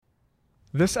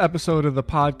This episode of the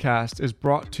podcast is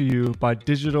brought to you by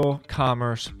Digital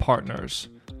Commerce Partners.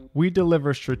 We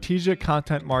deliver strategic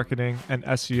content marketing and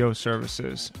SEO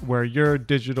services where your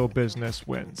digital business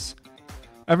wins.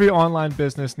 Every online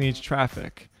business needs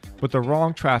traffic, but the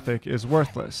wrong traffic is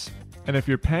worthless. And if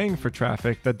you're paying for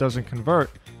traffic that doesn't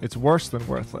convert, it's worse than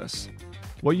worthless.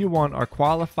 What you want are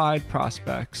qualified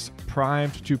prospects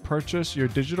primed to purchase your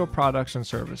digital products and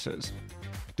services.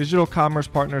 Digital Commerce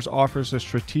Partners offers a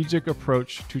strategic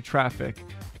approach to traffic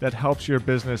that helps your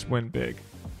business win big.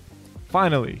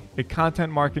 Finally, a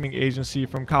content marketing agency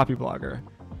from Copyblogger.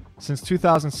 Since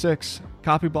 2006,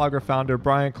 Copyblogger founder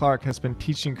Brian Clark has been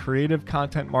teaching creative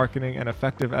content marketing and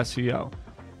effective SEO.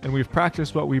 And we've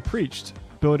practiced what we preached,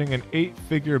 building an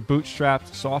 8-figure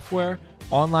bootstrapped software,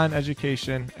 online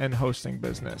education, and hosting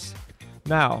business.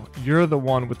 Now, you're the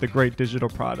one with the great digital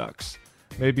products.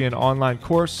 Maybe an online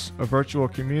course, a virtual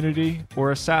community,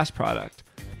 or a SaaS product.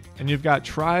 And you've got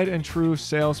tried and true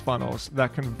sales funnels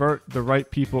that convert the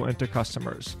right people into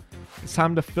customers. It's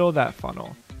time to fill that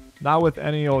funnel. Not with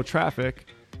any old traffic.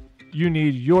 You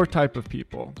need your type of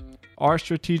people. Our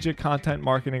strategic content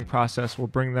marketing process will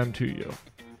bring them to you.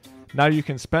 Now you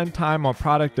can spend time on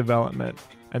product development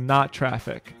and not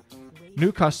traffic.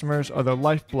 New customers are the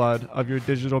lifeblood of your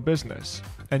digital business,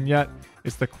 and yet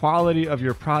it's the quality of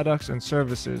your products and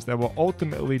services that will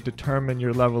ultimately determine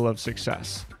your level of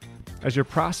success. As your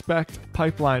prospect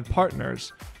pipeline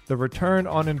partners, the return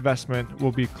on investment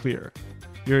will be clear.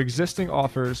 Your existing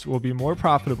offers will be more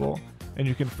profitable, and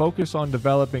you can focus on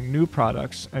developing new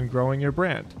products and growing your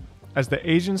brand. As the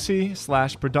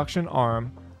agency/production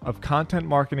arm of content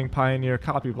marketing pioneer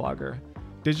Copyblogger,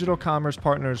 Digital Commerce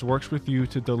Partners works with you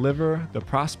to deliver the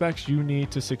prospects you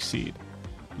need to succeed.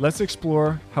 Let's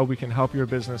explore how we can help your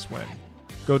business win.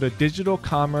 Go to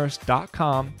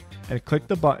digitalcommerce.com and click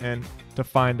the button to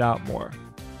find out more.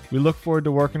 We look forward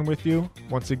to working with you.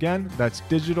 Once again, that's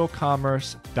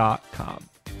digitalcommerce.com.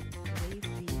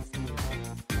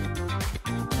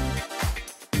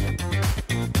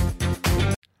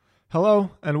 Hello,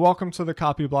 and welcome to the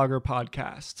Copyblogger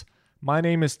podcast. My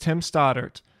name is Tim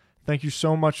Stoddart. Thank you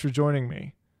so much for joining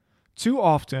me. Too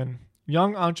often,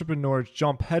 young entrepreneurs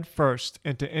jump headfirst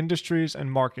into industries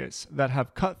and markets that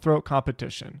have cutthroat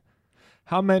competition.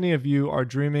 How many of you are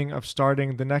dreaming of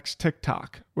starting the next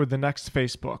TikTok or the next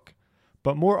Facebook?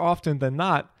 But more often than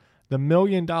not, the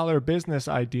million-dollar business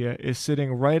idea is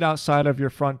sitting right outside of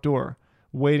your front door,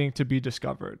 waiting to be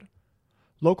discovered.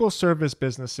 Local service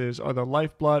businesses are the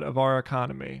lifeblood of our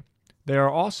economy. They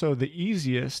are also the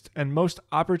easiest and most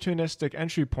opportunistic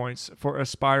entry points for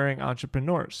aspiring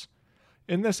entrepreneurs.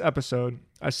 In this episode,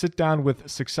 I sit down with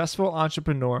successful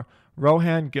entrepreneur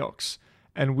Rohan Gilks,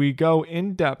 and we go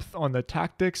in depth on the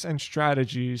tactics and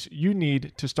strategies you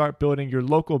need to start building your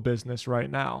local business right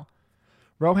now.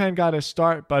 Rohan got his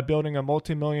start by building a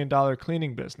multi-million-dollar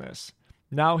cleaning business.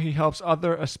 Now he helps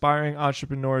other aspiring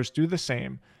entrepreneurs do the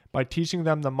same by teaching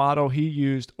them the model he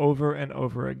used over and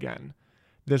over again.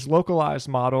 This localized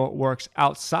model works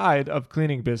outside of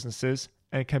cleaning businesses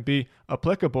and can be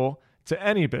applicable to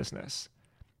any business.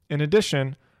 In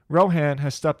addition, Rohan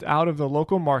has stepped out of the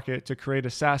local market to create a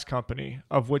SaaS company,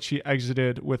 of which he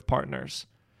exited with partners.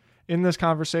 In this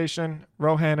conversation,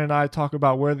 Rohan and I talk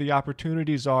about where the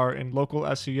opportunities are in local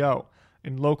SEO,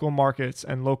 in local markets,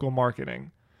 and local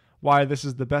marketing, why this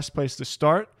is the best place to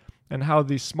start, and how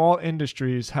these small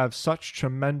industries have such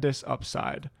tremendous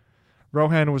upside.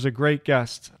 Rohan was a great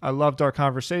guest. I loved our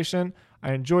conversation.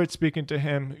 I enjoyed speaking to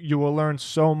him. You will learn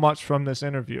so much from this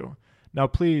interview. Now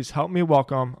please help me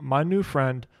welcome my new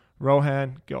friend,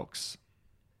 Rohan Gilks.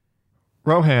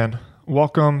 Rohan,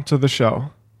 welcome to the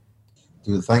show.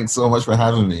 Dude, thanks so much for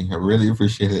having me. I really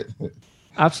appreciate it.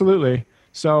 Absolutely.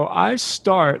 So I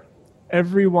start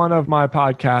every one of my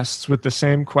podcasts with the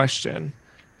same question.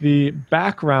 The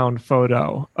background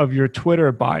photo of your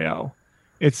Twitter bio.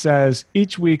 It says,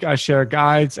 each week I share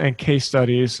guides and case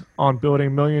studies on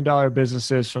building million-dollar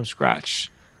businesses from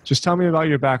scratch. Just tell me about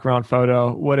your background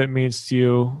photo, what it means to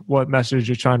you, what message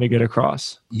you're trying to get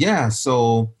across. Yeah,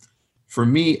 so for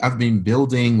me, I've been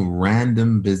building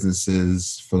random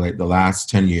businesses for like the last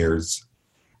 10 years,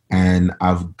 and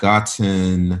I've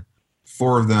gotten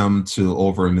 4 of them to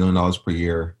over $1 million per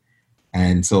year.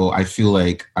 And so I feel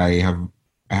like I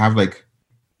have like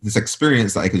this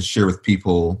experience that I could share with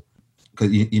people. Because,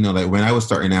 like when I was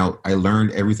starting out, I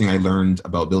learned everything I learned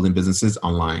about building businesses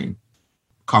online.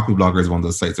 Copyblogger is one of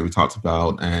those sites that we talked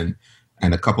about, and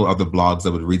a couple other blogs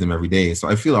that would read them every day. So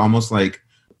I feel almost like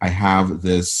I have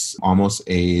this almost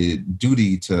a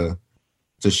duty to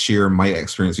share my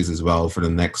experiences as well for the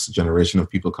next generation of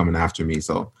people coming after me.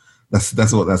 So that's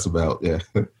what that's about. Yeah.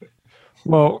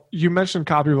 Well, you mentioned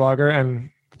Copyblogger, and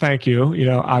thank you.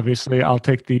 Obviously, I'll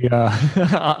take the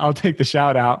I'll take the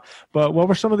shout out. But what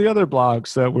were some of the other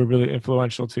blogs that were really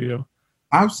influential to you?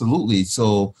 Absolutely.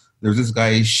 So there's this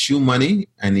guy, Shoe Money,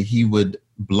 and he would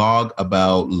blog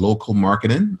about local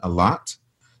marketing a lot.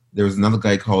 There was another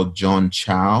guy called John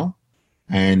Chow,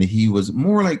 and he was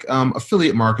more like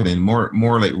affiliate marketing, more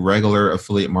like regular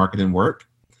affiliate marketing work.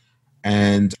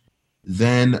 And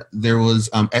then there was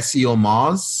SEO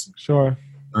Moz, Sure.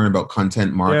 learn about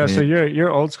content Yeah, so marketing. you're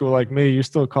old school like me. You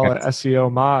still call it Yes, yes,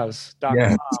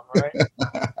 SEOmoz.com,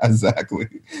 right? exactly.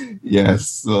 Yes.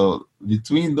 So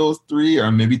between those three,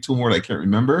 or maybe two more that I can't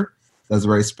remember, that's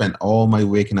where I spent all my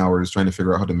waking hours trying to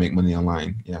figure out how to make money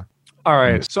online. Yeah. All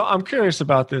right. So I'm curious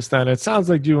about this then. It sounds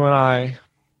like you and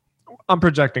I'm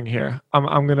projecting here.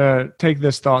 I'm gonna take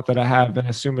this thought that I have and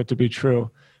assume it to be true.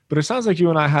 But it sounds like you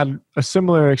and I had a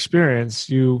similar experience.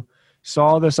 You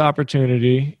saw this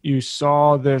opportunity, you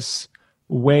saw this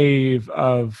wave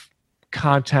of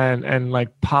content and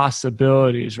like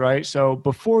possibilities, right? So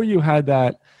before you had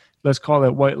that, let's call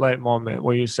it white light moment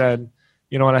where you said,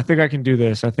 you know what, I think I can do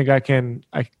this. I think I can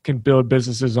build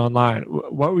businesses online.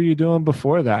 What were you doing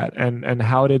before that? And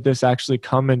how did this actually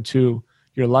come into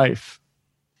your life?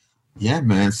 Yeah,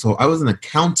 man. So I was an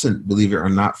accountant, believe it or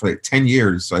not, for like 10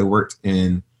 years. So I worked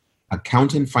in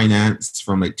accounting finance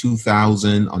from like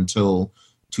 2000 until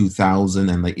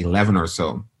 2011 or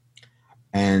so.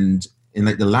 And in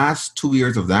like the last 2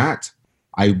 years of that,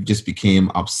 I just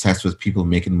became obsessed with people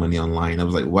making money online. I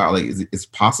was like, wow, like it's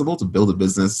possible to build a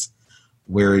business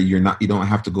where you don't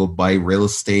have to go buy real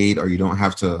estate, or you don't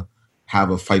have to have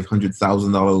a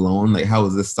 $500,000 loan. Like, how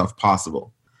is this stuff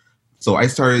possible? So I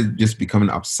started just becoming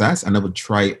obsessed, and I would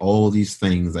try all these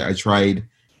things. Like I tried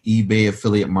eBay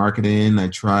affiliate marketing. I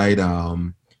tried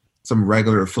some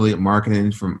regular affiliate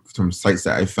marketing from sites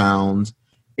that I found.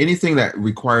 Anything that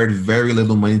required very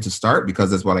little money to start,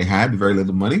 because that's what I had, very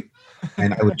little money,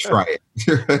 and I would try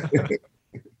it.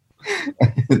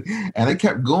 And I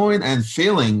kept going and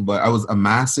failing, but I was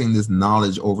amassing this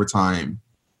knowledge over time.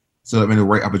 So that when the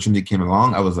right opportunity came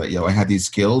along, I was like, yo, I had these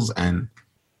skills, and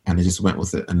I just went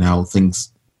with it. And now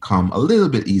things come a little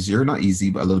bit easier, not easy,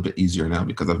 but a little bit easier now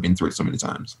because I've been through it so many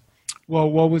times. Well,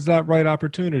 what was that right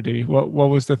opportunity? What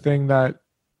was the thing that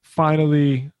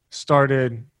finally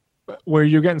started where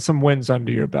you're getting some wins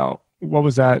under your belt? What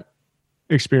was that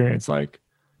experience like?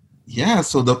 Yeah.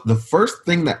 So the first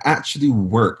thing that actually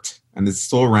worked, and it's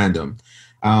so random,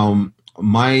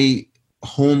 my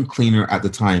home cleaner at the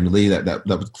time, the lady that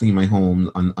would clean my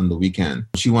home on the weekend,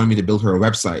 she wanted me to build her a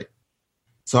website.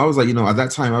 So I was like, at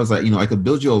that time, I was like, I could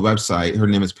build you a website. Her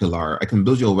name is Pilar. I can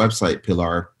build you a website,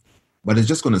 Pilar, but it's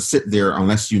just going to sit there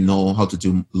unless you know how to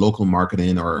do local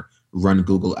marketing or run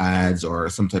Google ads or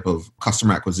some type of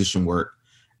customer acquisition work.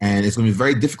 And it's going to be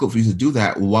very difficult for you to do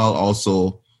that while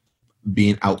also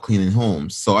being out cleaning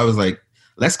homes. So I was like,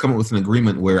 let's come up with an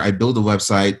agreement where I build a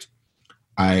website,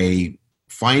 I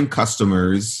find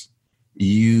customers,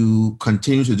 you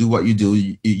continue to do what you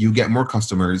do, you get more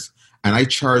customers, and I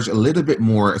charge a little bit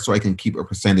more so I can keep a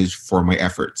percentage for my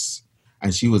efforts.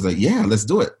 And she was like, yeah, let's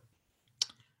do it.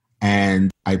 And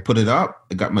I put it up.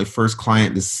 I got my first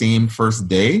client the same first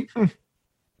day.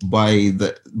 By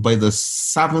the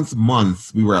seventh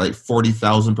month, we were at like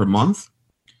 40,000 per month.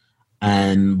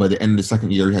 And by the end of the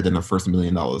second year, we had done our first $1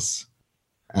 million.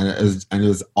 And it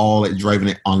was all like driving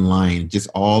it online, just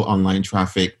all online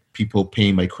traffic, people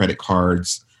paying by credit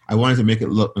cards. I wanted to make it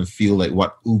look and feel like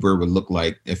what Uber would look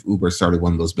like if Uber started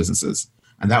one of those businesses.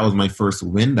 And that was my first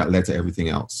win that led to everything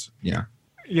else. Yeah.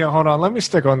 Yeah, hold on. Let me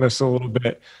stick on this a little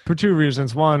bit for two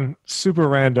reasons. One, super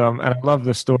random, and I love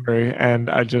the story, and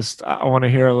I want to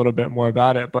hear a little bit more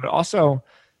about it. But also,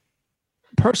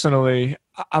 personally,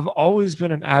 I've always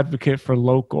been an advocate for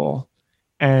local,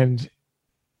 and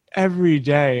every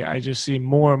day I just see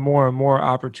more and more and more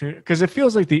opportunity because it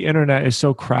feels like the internet is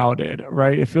so crowded,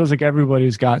 right? It feels like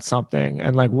everybody's got something,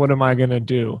 and like, what am I going to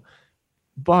do?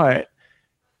 But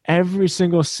every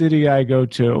single city I go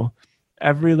to,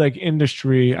 every like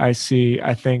industry I see,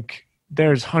 I think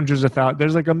there's hundreds of thousands,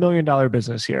 there's like $1 million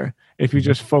business here if you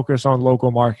just focus on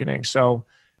local marketing. So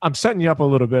I'm setting you up a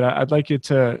little bit. I'd like you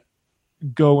to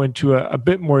go into a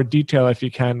bit more detail if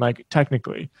you can, like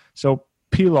technically. So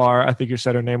Pilar, I think you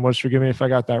said her name was, forgive me if I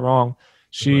got that wrong.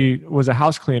 She was a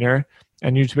house cleaner,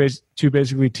 and you two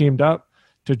basically teamed up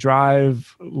to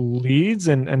drive leads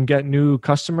and get new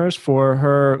customers for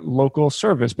her local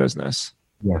service business.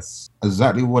 Yes.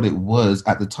 Exactly what it was.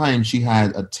 At the time, she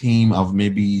had a team of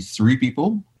maybe 3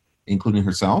 people, including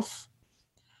herself.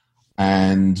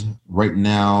 And right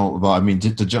now, well, I mean,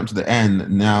 to jump to the end,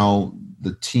 now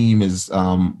the team is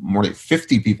more like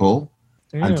 50 people.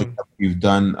 Damn. And together we've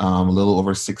done a little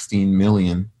over 16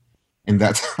 million in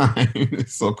that time.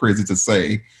 It's so crazy to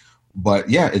say. But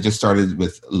yeah, it just started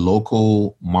with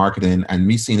local marketing and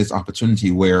me seeing this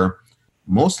opportunity where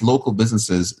most local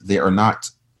businesses, they're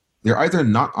either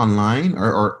not online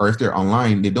or if they're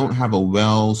online, they don't have a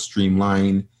well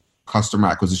streamlined customer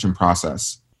acquisition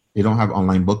process. They don't have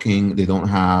online booking. They don't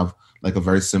have like a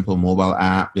very simple mobile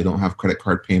app. They don't have credit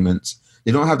card payments.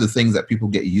 They don't have the things that people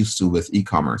get used to with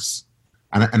e-commerce.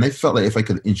 And I felt like if I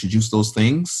could introduce those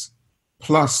things,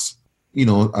 plus,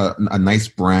 a nice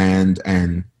brand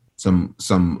and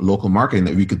some local marketing,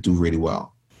 that we could do really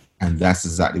well. And that's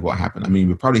exactly what happened. I mean,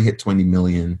 we probably hit 20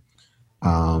 million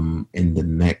in the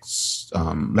next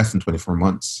less than 24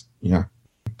 months. Yeah.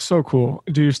 So cool.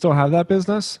 Do you still have that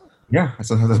business? Yeah, I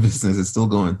still have that business. It's still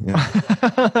going.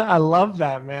 Yeah. I love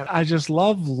that, man. I just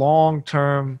love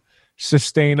long-term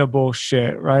sustainable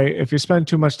shit, right? If you spend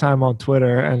too much time on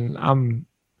Twitter, and I'm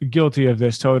guilty of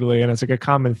this totally, and it's like a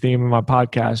common theme in my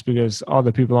podcast because all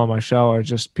the people on my show are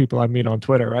just people I meet on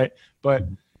Twitter, right? But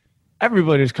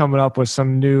everybody's coming up with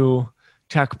some new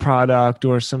tech product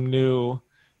or some new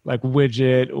like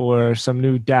widget or some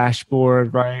new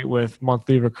dashboard, right? With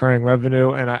monthly recurring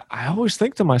revenue. And I always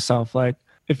think to myself, like,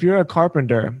 if you're a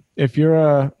carpenter, if you're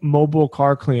a mobile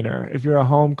car cleaner, if you're a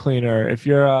home cleaner, if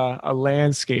you're a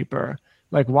landscaper,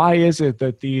 like, why is it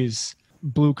that these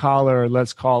blue collar,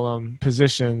 let's call them,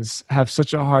 positions have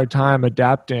such a hard time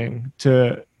adapting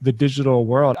to the digital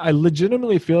world? I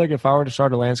legitimately feel like if I were to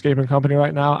start a landscaping company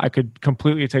right now, I could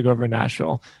completely take over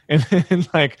Nashville in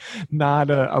like not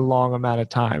a long amount of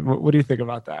time. What do you think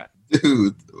about that?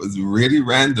 Dude, it was really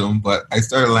random, but I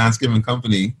started a landscaping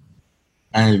company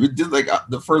and we did like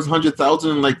the first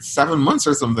 100,000 in like 7 months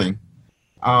or something.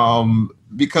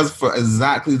 Because for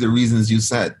exactly the reasons you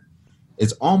said,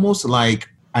 it's almost like,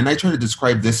 and I try to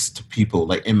describe this to people,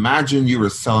 like imagine you were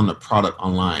selling a product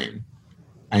online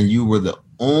and you were the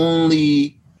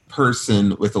only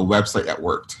person with a website that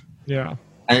worked. Yeah.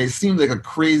 And it seems like a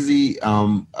crazy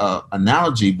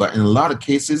analogy, but in a lot of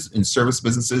cases in service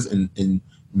businesses in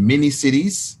many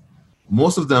cities,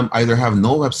 most of them either have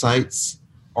no websites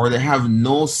or they have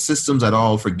no systems at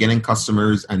all for getting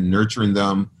customers and nurturing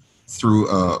them through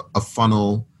a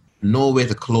funnel, no way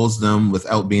to close them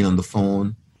without being on the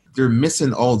phone. They're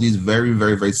missing all these very,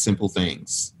 very, very simple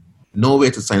things. No way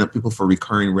to sign up people for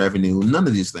recurring revenue, none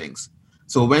of these things.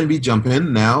 So when we jump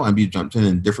in now, and we jumped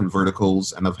in different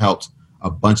verticals, and I've helped a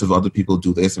bunch of other people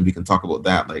do this, and we can talk about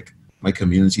that. Like my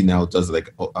community now does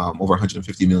like over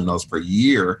 $150 million per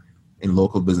year in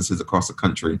local businesses across the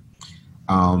country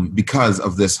because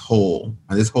of this hole.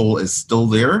 And this hole is still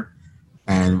there,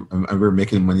 and we're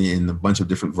making money in a bunch of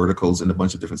different verticals in a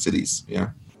bunch of different cities. Yeah.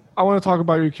 I want to talk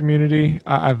about your community.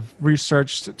 I've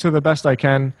researched to the best I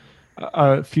can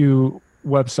a few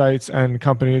websites and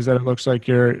companies that it looks like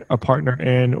you're a partner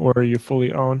in or you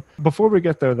fully own. Before we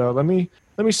get there, though, let me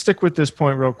stick with this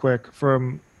point real quick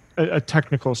from a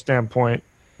technical standpoint.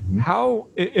 Mm-hmm. How,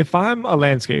 if I'm a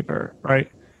landscaper, right,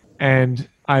 and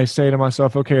I say to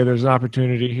myself, okay, there's an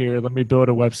opportunity here. Let me build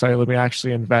a website. Let me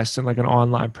actually invest in like an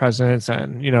online presence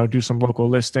and, do some local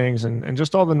listings and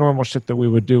just all the normal shit that we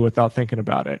would do without thinking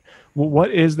about it.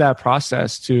 What is that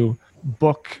process to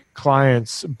book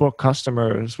clients, book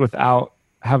customers without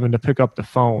having to pick up the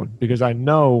phone? Because I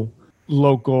know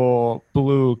local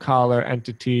blue collar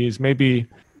entities, maybe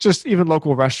just even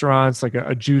local restaurants, like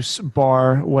a juice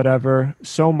bar, whatever,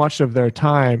 so much of their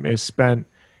time is spent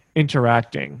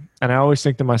interacting. And I always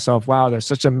think to myself, wow, there's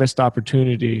such a missed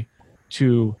opportunity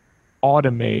to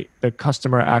automate the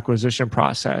customer acquisition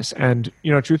process. And,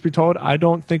 truth be told, I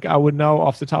don't think I would know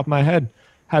off the top of my head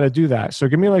how to do that. So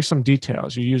give me like some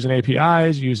details. You're using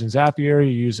APIs, you're using Zapier, you're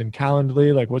using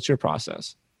Calendly. Like, what's your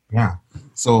process? Yeah.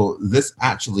 So this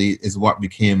actually is what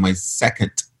became my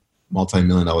second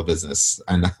multi-million-dollar business.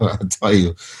 And I'll tell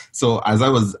you, so as I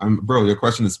was, bro, your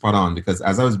question is spot on, because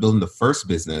as I was building the first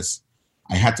business,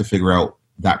 I had to figure out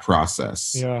that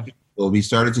process. Yeah. So we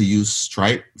started to use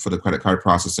Stripe for the credit card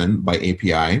processing by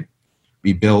API.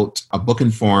 We built a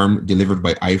booking form delivered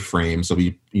by iFrame. So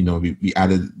we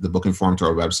added the booking form to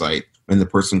our website. When the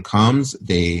person comes,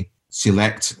 they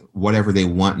select whatever they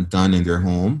want done in their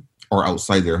home or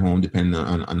outside their home, depending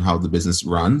on how the business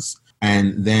runs.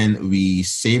 And then we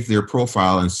save their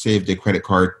profile and save their credit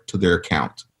card to their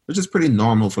account, which is pretty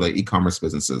normal for like e-commerce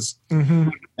businesses. Mm-hmm.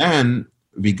 And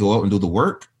we go out and do the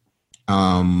work.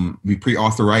 We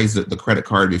pre-authorize the credit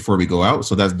card before we go out.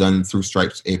 So that's done through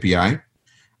Stripe's API.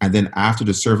 And then after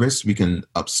the service, we can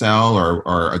upsell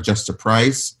or adjust the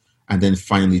price and then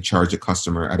finally charge a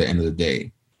customer at the end of the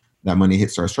day. That money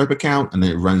hits our Stripe account, and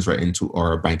then it runs right into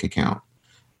our bank account.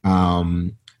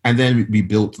 And then we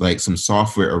built like some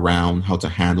software around how to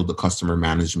handle the customer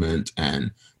management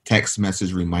and text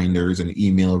message reminders and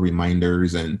email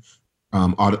reminders and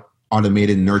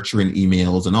automated nurturing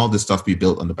emails and all this stuff we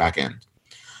built on the back end.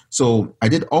 So I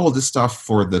did all this stuff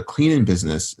for the cleaning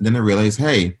business. And then I realized,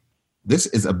 hey, this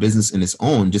is a business in its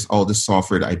own, just all this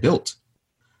software that I built.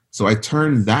 So I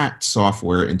turned that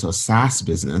software into a SaaS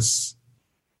business.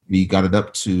 We got it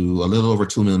up to a little over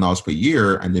 $2 million per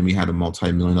year. And then we had a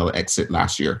multi-million-dollar exit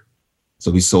last year.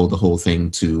 So we sold the whole thing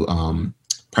to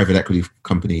private equity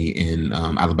company in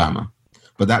Alabama.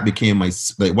 But that became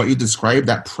what you described,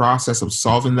 that process of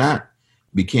solving that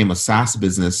became a SaaS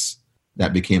business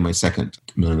that became my second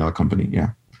 $1 million company.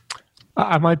 Yeah.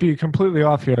 I might be completely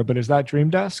off here, but is that Dream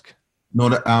Desk? No,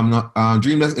 not.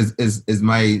 Dream Desk is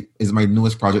my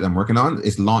newest project I'm working on.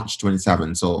 It's Launch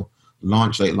 27. So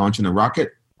launch, like launching a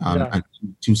rocket, and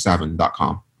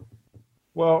 27.com.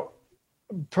 Well,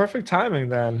 perfect timing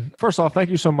then. First off, thank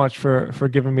you so much for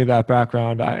giving me that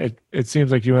background. It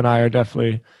seems like you and I are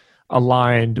definitely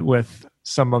aligned with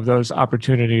some of those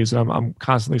opportunities I'm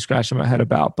constantly scratching my head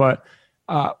about. But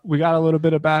we got a little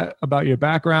bit about your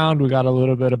background. We got a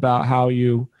little bit about how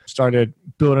you started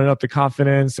building up the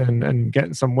confidence and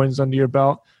getting some wins under your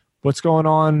belt. What's going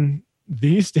on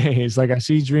these days? Like I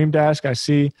see Dream Desk, I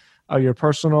see your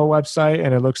personal website,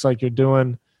 and it looks like you're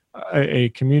doing a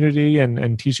community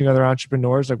and teaching other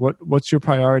entrepreneurs. Like what's your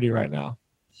priority right now?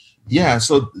 Yeah.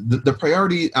 So the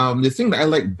priority, the thing that I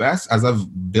like best as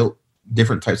I've built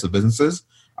different types of businesses,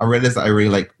 I realized that I really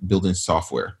like building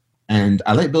software. And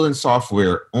I like building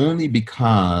software only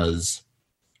because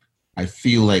I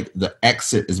feel like the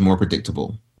exit is more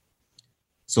predictable.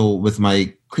 So with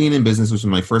my cleaning business, which was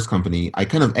my first company, I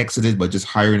kind of exited by just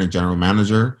hiring a general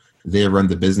manager. They run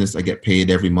the business. I get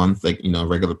paid every month, like,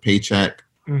 regular paycheck,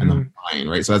 and I'm fine,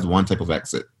 right? So that's one type of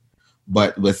exit.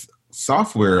 But with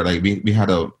software, like we had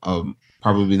a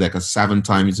probably like a 7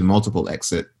 times multiple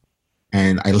exit.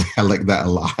 And I like that a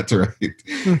lot,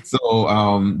 right?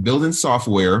 So building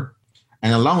software,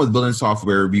 and along with building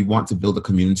software, we want to build a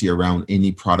community around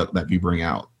any product that we bring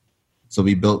out. So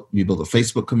we built a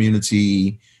Facebook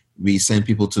community. We send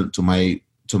people to my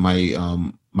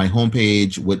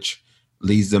homepage, which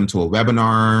leads them to a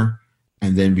webinar,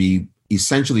 and then we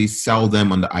essentially sell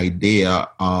them on the idea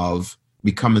of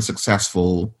becoming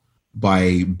successful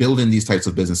by building these types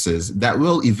of businesses that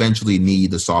will eventually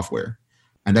need the software.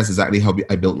 And that's exactly how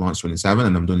I built Launch 27,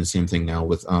 and I'm doing the same thing now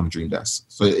with Dream Desk.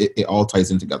 So it all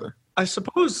ties in together. I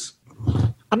suppose,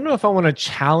 I don't know if I want to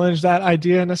challenge that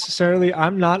idea necessarily.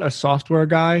 I'm not a software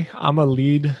guy. I'm a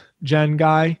lead gen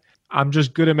guy. I'm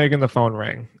just good at making the phone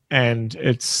ring. And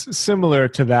it's similar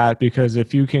to that because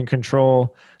if you can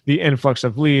control the influx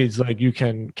of leads, like you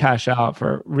can cash out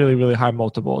for really, really high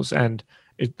multiples. And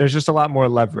there's just a lot more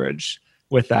leverage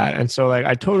with that. And so like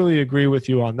I totally agree with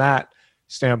you on that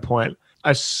standpoint.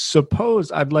 I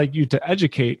suppose I'd like you to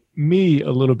educate me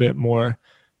a little bit more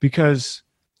because,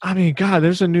 I mean, God,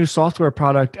 there's a new software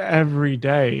product every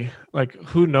day. Like,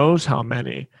 who knows how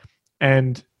many?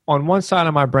 And on one side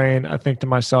of my brain, I think to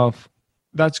myself,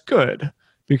 that's good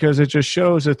because it just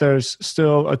shows that there's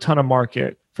still a ton of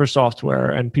market for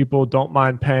software and people don't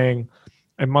mind paying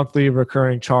a monthly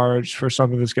recurring charge for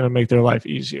something that's going to make their life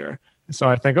easier. And so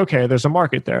I think, okay, there's a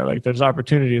market there. Like, there's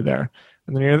opportunity there.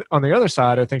 And then on the other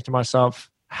side, I think to myself,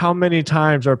 how many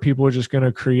times are people just going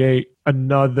to create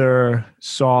another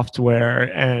software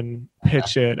and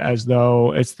pitch it as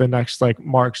though it's the next like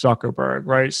Mark Zuckerberg,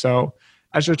 right? So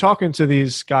as you're talking to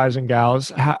these guys and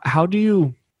gals, how do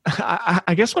you,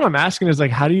 I guess what I'm asking is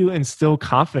like, how do you instill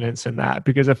confidence in that?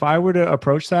 Because if I were to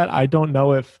approach that, I don't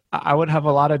know if I would have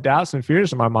a lot of doubts and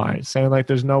fears in my mind saying like,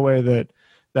 there's no way that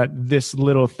this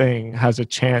little thing has a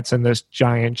chance in this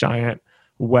giant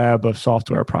web of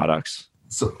software products.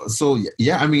 So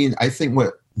yeah, I mean, I think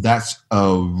that's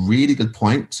a really good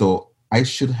point. So I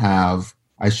should have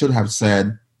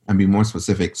said, and be more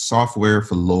specific, software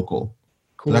for local.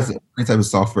 Cool. So that's the only type of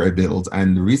software I build.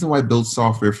 And the reason why I build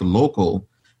software for local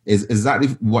is exactly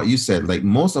what you said. Like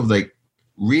most of like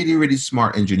really, really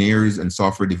smart engineers and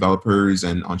software developers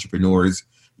and entrepreneurs,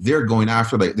 they're going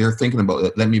after, like, they're thinking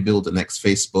about, let me build the next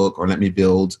Facebook or let me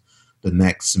build the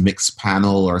next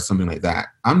Mixpanel or something like that.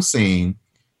 I'm saying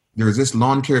there's this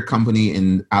lawn care company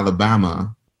in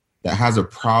Alabama that has a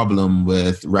problem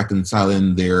with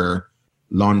reconciling their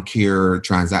lawn care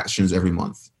transactions every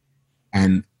month.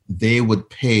 And they would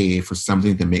pay for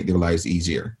something to make their lives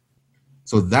easier.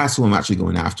 So that's who I'm actually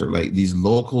going after, like these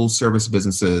local service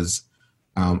businesses,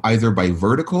 either by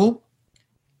vertical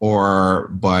or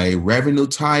by revenue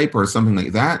type or something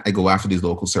like that, I go after these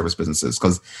local service businesses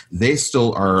because they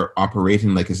still are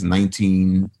operating like it's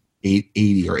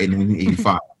 1980 or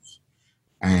 1985.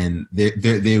 And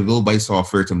they will buy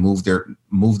software to move them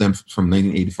from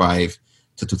 1985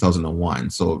 to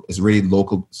 2001. So it's really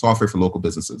local software for local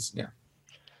businesses. Yeah.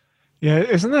 Yeah.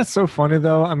 Isn't that so funny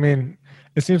though? I mean,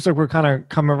 it seems like we're kind of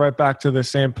coming right back to the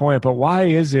same point, but why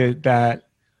is it that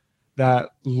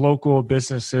local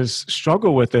businesses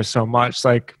struggle with this so much?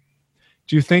 Like,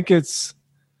 do you think it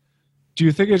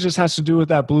just has to do with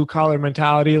that blue collar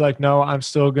mentality? Like, no, I'm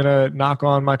still going to knock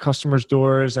on my customers'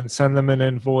 doors and send them an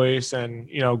invoice and,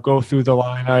 go through the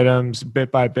line items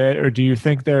bit by bit? Or do you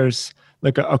think there's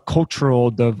like a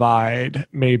cultural divide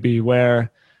maybe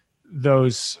where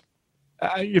those,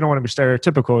 you don't want to be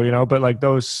stereotypical, but like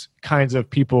those kinds of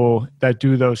people that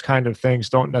do those kind of things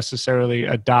don't necessarily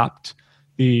adopt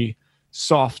the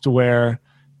software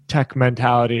tech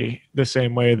mentality the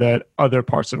same way that other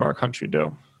parts of our country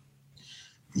do?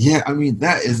 Yeah, I mean,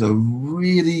 that is a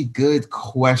really good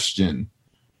question.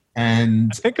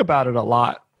 And I think about it a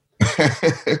lot.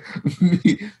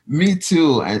 me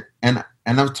too. And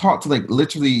I've talked to like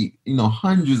literally,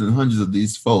 hundreds and hundreds of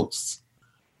these folks.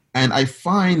 And I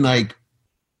find like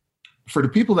for the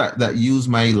people that use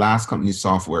my last company's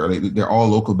software, like they're all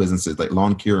local businesses like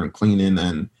lawn care and cleaning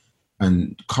and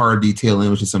car detailing,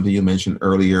 which is something you mentioned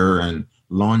earlier, and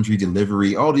laundry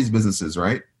delivery, all these businesses,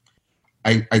 right?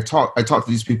 I talk to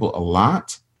these people a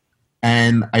lot,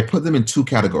 and I put them in two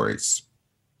categories.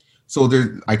 So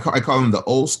I call them the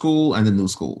old school and the new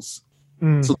schools.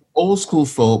 So old school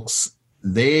folks,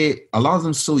 a lot of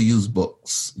them still use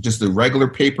books, just the regular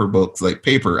paper books, like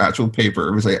actual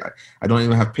paper. It like, I don't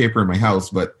even have paper in my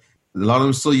house, but a lot of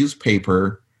them still use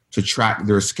paper to track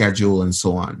their schedule and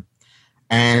so on.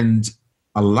 And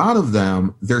a lot of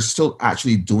them, they're still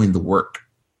actually doing the work.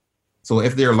 So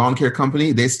if they're a lawn care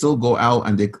company, they still go out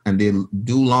and they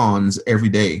do lawns every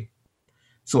day.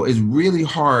 So it's really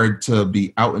hard to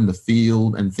be out in the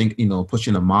field and think,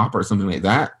 pushing a mop or something like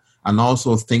that. And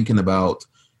also thinking about,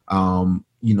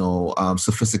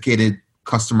 sophisticated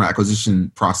customer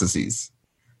acquisition processes.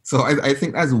 So I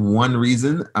think that's one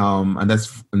reason. And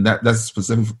that's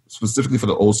specifically for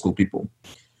the old school people.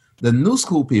 The new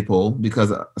school people,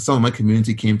 because some of my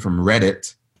community came from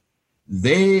Reddit,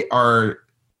 they are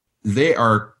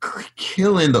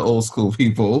killing the old school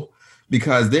people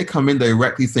because they come in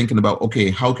directly thinking about,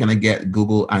 okay, how can I get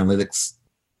Google Analytics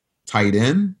tied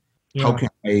in? Yeah. How can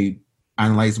I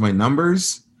analyze my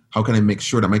numbers? How can I make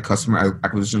sure that my customer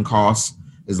acquisition cost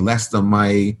is less than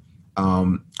my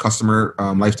customer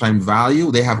lifetime value?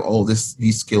 They have all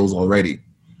these skills already,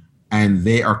 and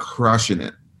they are crushing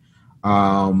it.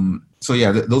 So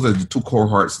yeah, those are the two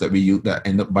cohorts that we use that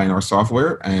end up buying our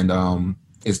software, and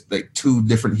it's like two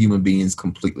different human beings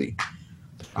completely.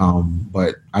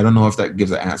 But I don't know if that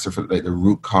gives an answer for like the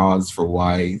root cause for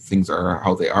why things are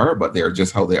how they are, but they are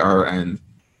just how they are, and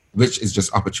which is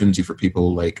just opportunity for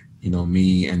people like,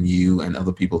 me and you and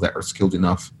other people that are skilled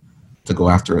enough to go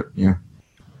after it. Yeah.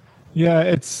 Yeah,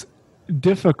 it's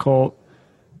difficult.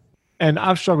 And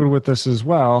I've struggled with this as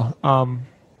well.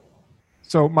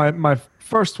 So my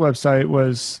first website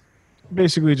was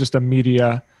basically just a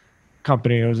media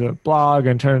company. It was a blog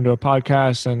and turned into a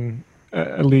podcast and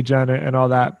a lead gen and all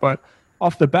that. But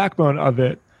off the backbone of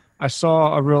it, I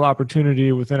saw a real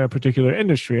opportunity within a particular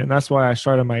industry, and that's why I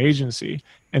started my agency.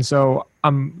 And so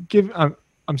I'm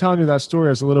telling you that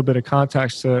story as a little bit of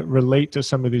context to relate to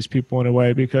some of these people in a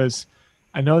way, because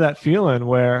I know that feeling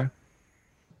where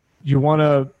you want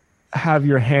to have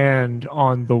your hand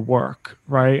on the work,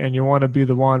 right? And you want to be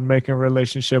the one making a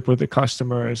relationship with the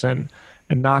customers and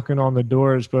knocking on the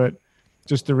doors. But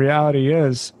just the reality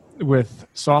is, with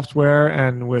software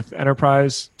and with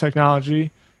enterprise technology,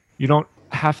 you don't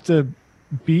have to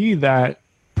be that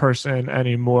person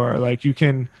anymore. Like, you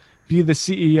can be the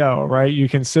CEO, right? You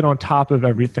can sit on top of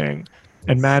everything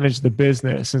and manage the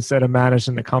business instead of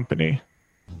managing the company.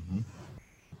 Mm-hmm.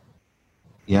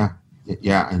 Yeah.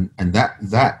 And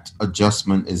that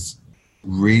adjustment is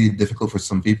really difficult for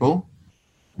some people,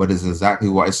 but it's exactly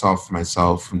what I saw for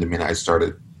myself from the minute I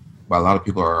started. But a lot of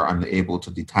people are unable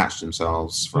to detach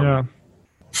themselves from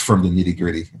the nitty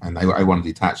gritty. And I want to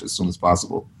detach as soon as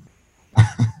possible.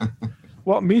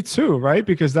 Well, me too, right?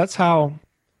 Because that's how,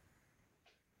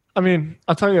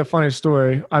 I'll tell you a funny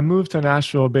story. I moved to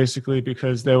Nashville basically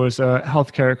because there was a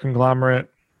healthcare conglomerate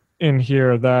in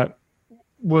here that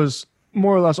was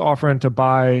more or less offering to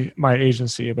buy my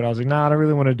agency. But I was like, nah, I don't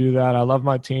really want to do that. I love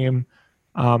my team.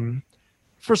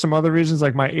 for some other reasons,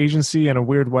 like my agency in a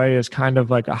weird way is kind of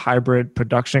like a hybrid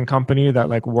production company that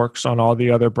like works on all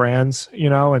the other brands,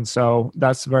 and so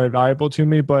that's very valuable to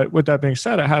me. But with that being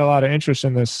said, I had a lot of interest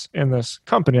in this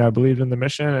company. I believed in the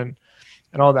mission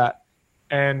and all that.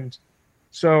 And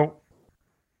so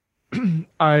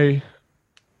I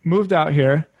moved out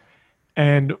here,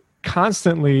 and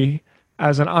constantly,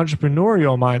 as an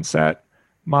entrepreneurial mindset,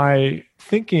 my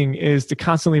thinking is to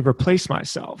constantly replace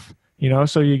myself.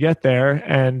 So you get there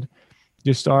and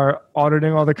you start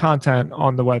auditing all the content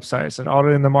on the websites and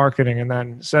auditing the marketing, and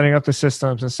then setting up the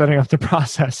systems and setting up the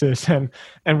processes.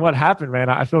 And what happened, man,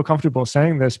 I feel comfortable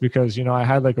saying this because, I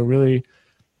had like a really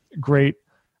great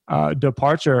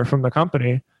departure from the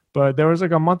company, but there was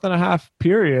like a month and a half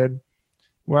period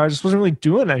where I just wasn't really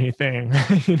doing anything,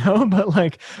 but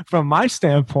like from my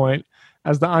standpoint,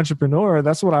 as the entrepreneur,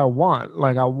 that's what I want.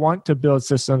 Like I want to build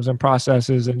systems and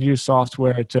processes and use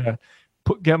software to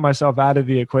get myself out of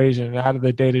the equation and out of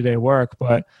the day-to-day work.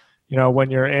 But, when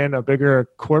you're in a bigger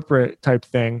corporate type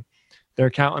thing,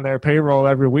 they're counting their payroll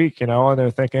every week, and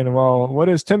they're thinking, well, what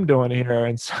is Tim doing here?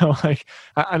 And so like,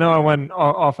 I know I went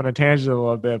off on a tangent a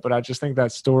little bit, but I just think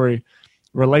that story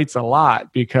relates a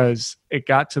lot because it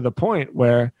got to the point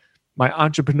where my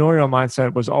entrepreneurial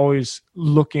mindset was always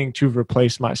looking to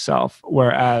replace myself,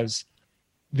 whereas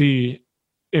the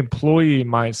employee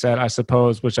mindset, I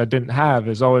suppose, which I didn't have,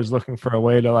 is always looking for a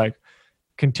way to like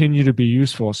continue to be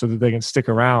useful so that they can stick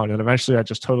around. And eventually I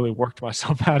just totally worked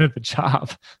myself out of the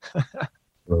job.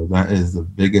 So that is the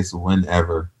biggest win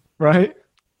ever. Right?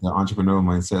 The entrepreneurial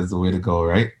mindset is the way to go,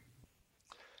 right?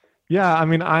 Yeah, I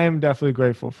mean, I am definitely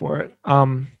grateful for it.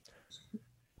 Yeah,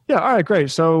 all right,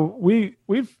 great. So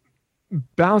we've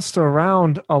bounced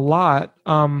around a lot.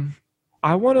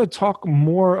 I want to talk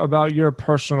more about your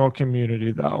personal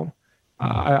community, though.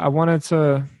 I wanted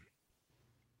to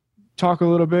talk a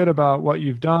little bit about what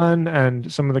you've done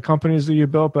and some of the companies that you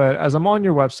built. But as I'm on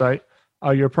your website,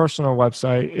 your personal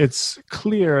website, it's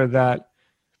clear that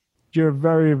you're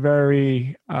very,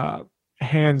 very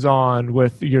hands-on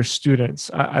with your students,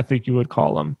 I think you would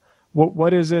call them.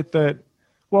 What is it that,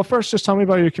 well, first just tell me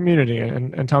about your community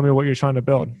and tell me what you're trying to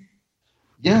build.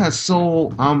 Yeah,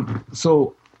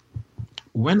 so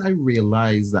when I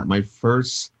realized that my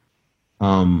first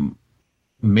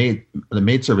maid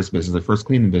service business, the first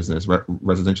cleaning business,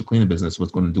 residential cleaning business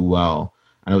was going to do well,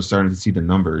 and I was starting to see the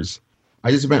numbers,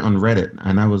 I just went on Reddit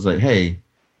and I was like, hey,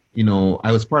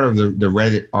 I was part of the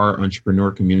Reddit art entrepreneur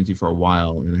community for a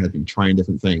while, and I had been trying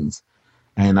different things.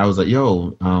 And I was like,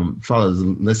 yo, fellas,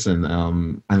 listen,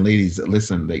 and ladies,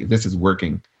 listen, like, this is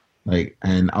working, like,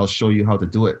 and I'll show you how to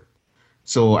do it.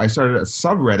 So I started a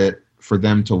subreddit for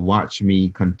them to watch me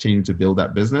continue to build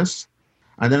that business.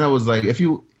 And then I was like, if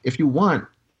you want,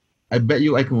 I bet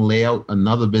you I can lay out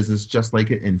another business just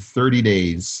like it in 30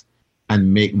 days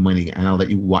and make money, and I'll let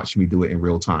you watch me do it in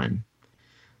real time.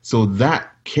 So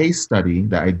that case study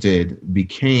that I did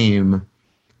became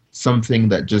something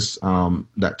that just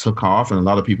that took off, and a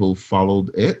lot of people followed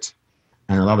it,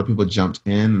 and a lot of people jumped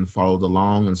in and followed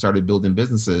along and started building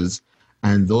businesses.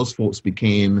 And those folks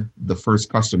became the first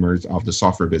customers of the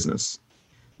software business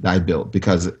that I built,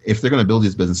 because if they're going to build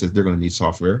these businesses, they're going to need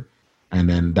software. And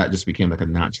then that just became like a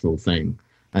natural thing.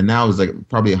 And now it's like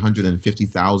probably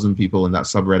 150,000 people in that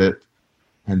subreddit.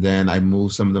 And then I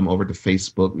moved some of them over to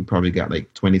Facebook. We probably got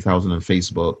like 20,000 on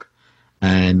Facebook.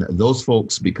 And those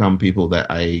folks become people that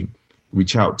I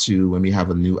reach out to when we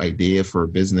have a new idea for a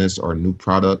business or a new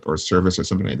product or service or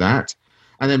something like that.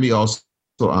 And then we also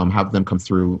have them come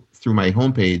through my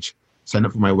homepage, sign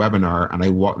up for my webinar, and I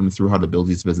walk them through how to build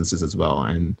these businesses as well.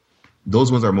 And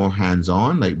those ones are more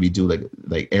hands-on. Like we do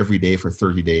like every day for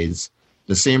 30 days.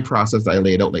 The same process that I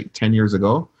laid out like 10 years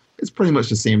ago, it's pretty much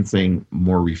the same thing,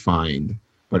 more refined.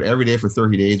 But every day for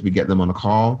 30 days, we get them on a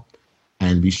call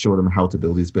and we show them how to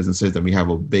build these businesses. And we have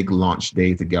a big launch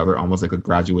day together, almost like a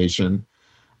graduation.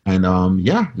 And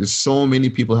there's so many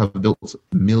people have built $1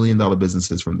 million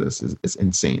businesses from this. It's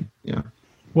insane. Yeah.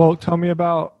 Well, tell me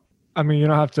about, I mean, you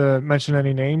don't have to mention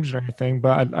any names or anything,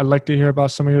 but I'd like to hear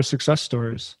about some of your success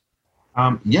stories.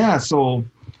 So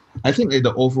I think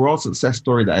the overall success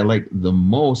story that I like the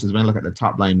most is when I look at the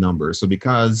top line numbers. So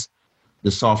because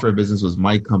the software business was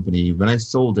my company, when I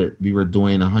sold it, we were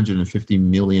doing 150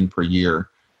 million per year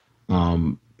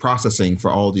processing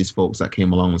for all these folks that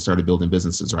came along and started building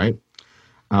businesses, right?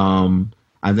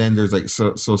 And then there's like,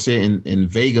 so say in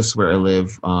Vegas where I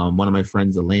live, one of my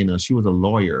friends, Elena, she was a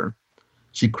lawyer.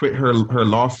 She quit her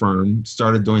law firm,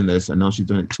 started doing this, and now she's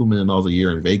doing $2 million a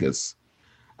year in Vegas.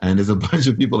 And there's a bunch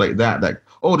of people like that. Like,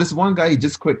 oh, this one guy, he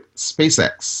just quit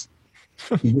SpaceX.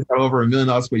 He just got over $1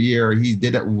 million per year. He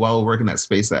did it while working at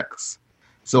SpaceX.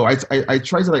 So I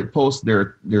try to like post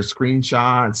their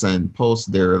screenshots and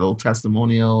post their little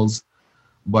testimonials.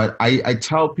 But I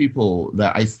tell people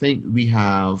that I think we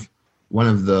have one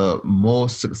of the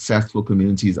most successful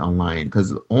communities online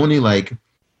because only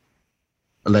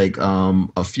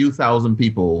a few thousand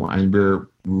people, and we're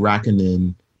racking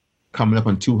in coming up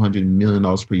on $200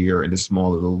 million per year in this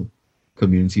small little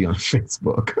community on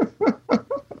Facebook.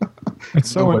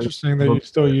 It's so interesting that you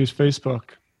still use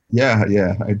Facebook. Yeah,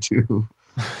 I do.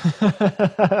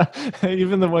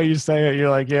 Even the way you say it, you're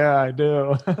like, yeah, I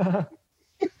do.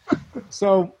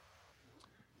 So,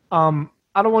 I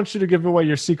don't want you to give away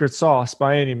your secret sauce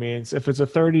by any means. If it's a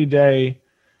 30-day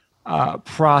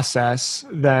process,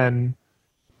 then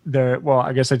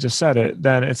I guess I just said it,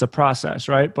 then it's a process,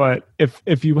 right? But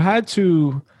if you had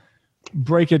to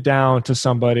break it down to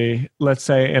somebody, let's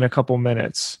say in a couple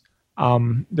minutes,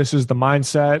 this is the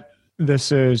mindset,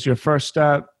 this is your first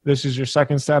step, this is your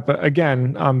second step. But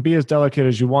again, be as delicate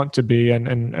as you want to be,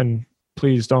 and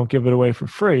please don't give it away for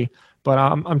free. But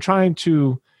I'm trying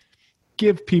to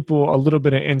give people a little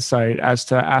bit of insight as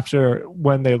to after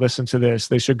when they listen to this,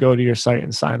 they should go to your site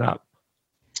and sign up.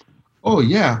 Oh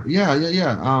yeah.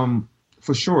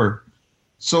 For sure.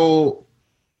 So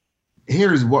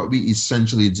here's what we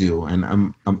essentially do, and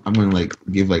I'm going to like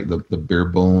give like the bare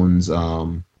bones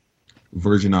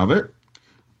version of it,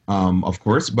 of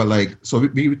course. But like, so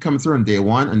we come through on day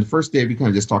one, and the first day we kind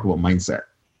of just talk about mindset,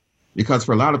 because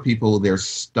for a lot of people they're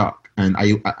stuck, and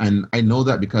I know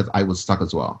that because I was stuck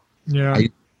as well. Yeah, I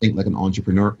think like an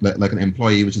entrepreneur, like an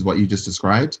employee, which is what you just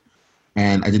described.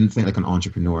 And I didn't think like an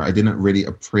entrepreneur. I didn't really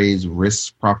appraise risks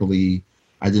properly.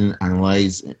 I didn't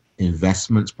analyze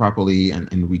investments properly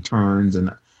and returns. And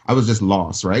I was just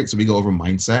lost, right? So we go over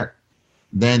mindset.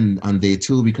 Then on day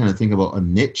two, we kind of think about a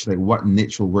niche, like what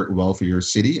niche will work well for your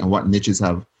city and what niches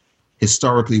have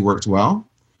historically worked well.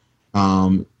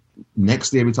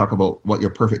 Next day, we talk about what your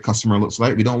perfect customer looks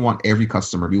like. We don't want every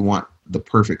customer. We want the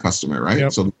perfect customer, right?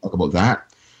 Yep. So we talk about that.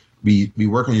 We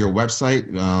work on your website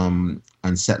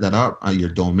and set that up, your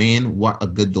domain, what a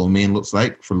good domain looks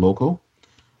like for local.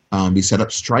 We set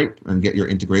up Stripe and get your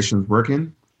integrations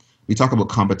working. We talk about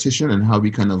competition and how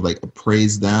we kind of like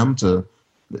appraise them to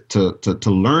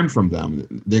learn from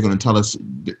them. They're going to tell us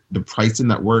the pricing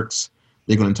that works.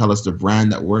 They're going to tell us the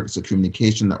brand that works, the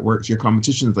communication that works. Your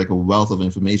competition is like a wealth of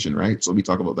information, right? So we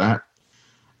talk about that.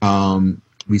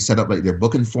 We set up like their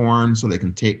booking form so they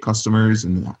can take customers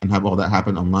and have all that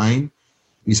happen online.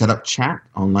 We set up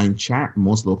online chat.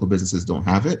 Most local businesses don't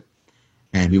have it.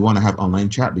 And we want to have online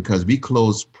chat because we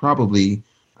close probably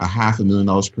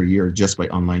 $500,000 per year just by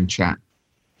online chat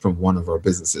from one of our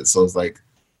businesses. So it's like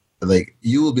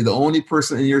you will be the only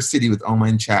person in your city with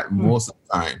online chat most of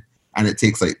the time. And it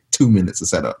takes like 2 minutes to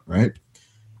set up, right?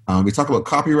 We talk about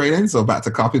copywriting. So back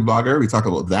to Copyblogger, we talk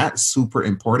about that. Super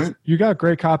important. You got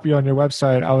great copy on your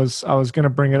website. I was going to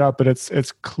bring it up, but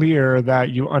it's clear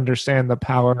that you understand the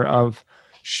power of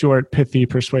short, pithy,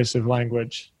 persuasive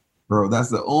language. Bro, that's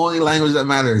the only language that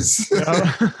matters.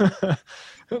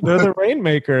 They're the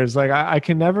rainmakers. Like I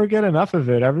can never get enough of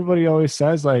it. Everybody always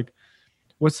says like,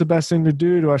 what's the best thing to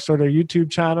do? Do I start a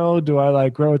YouTube channel? Do I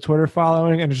like grow a Twitter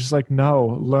following? And it's just like,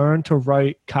 no, learn to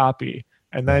write copy.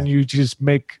 And then you just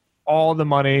make all the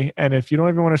money. And if you don't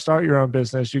even want to start your own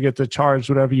business, you get to charge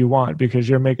whatever you want because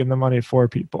you're making the money for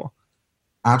people.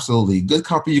 Absolutely. Good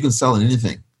copy you can sell in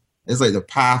anything. It's like the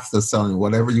path to selling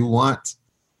whatever you want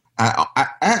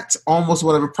at almost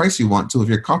whatever price you want to. If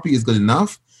your copy is good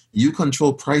enough, you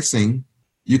control pricing.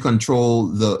 You control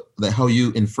the how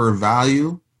you infer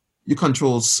value. You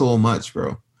control so much,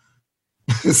 bro.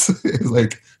 It's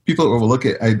like people overlook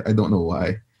it. I don't know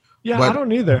why. Yeah, but I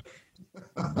don't either.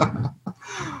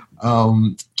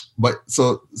 But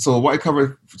so what I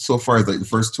covered so far is like the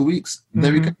first 2 weeks. Mm-hmm.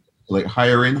 Then we can like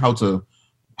hiring, how to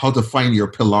find your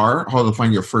pillar, how to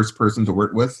find your first person to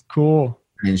work with. Cool.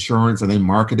 And insurance, and then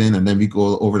marketing, and then we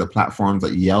go over the platforms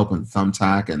like Yelp and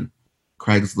Thumbtack and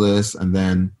Craigslist, and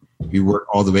then we work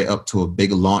all the way up to a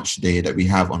big launch day that we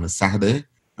have on a Saturday,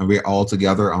 and we're all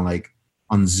together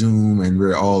on Zoom, and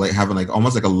we're all like having like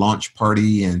almost like a launch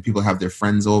party, and people have their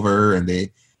friends over, and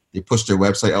they push their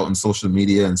website out on social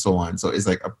media and so on. So it's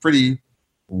like a pretty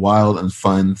wild and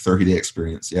fun 30-day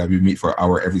experience. Yeah, we meet for an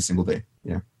hour every single day.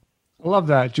 Yeah. I love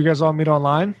that. Do you guys all meet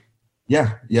online?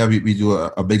 Yeah, we do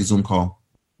a big Zoom call.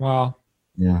 Wow.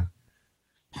 Yeah.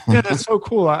 Yeah, that's so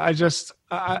cool. I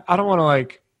don't want to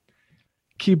like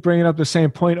keep bringing up the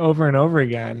same point over and over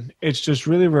again. It's just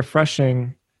really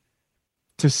refreshing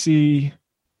to see.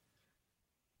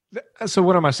 So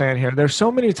what am I saying here? There's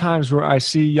so many times where I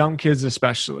see young kids,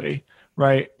 especially,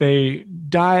 right? They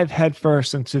dive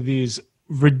headfirst into these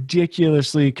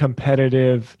ridiculously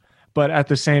competitive, but at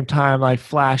the same time, like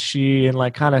flashy and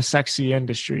like kind of sexy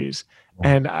industries.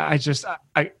 And I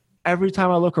every time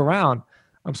I look around,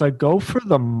 I'm just like, go for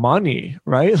the money,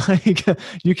 right? Like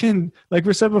you can, like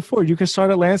we said before, you can start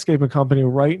a landscaping company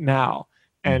right now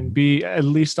and be at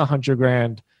least 100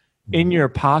 grand in your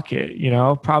pocket,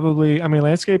 probably. I mean,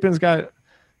 landscaping's got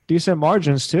decent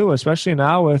margins too, especially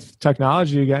now with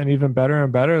technology getting even better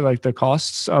and better. Like the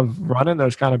costs of running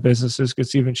those kind of businesses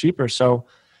gets even cheaper. So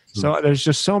there's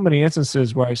just so many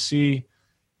instances where I see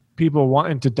people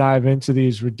wanting to dive into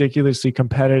these ridiculously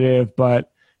competitive,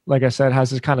 but like I said,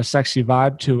 has this kind of sexy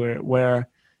vibe to it where,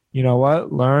 you know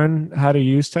what, learn how to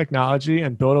use technology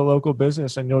and build a local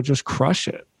business and you'll just crush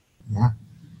it. Yeah.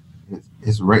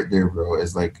 It's right there, bro.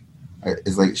 It's like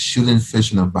shooting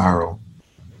fish in a barrel.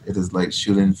 It is like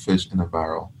shooting fish in a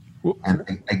barrel.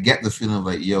 And I get the feeling of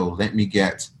like, yo, let me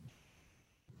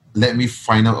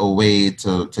find out a way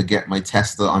to get my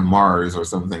Tesla on Mars or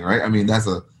something, right? I mean, that's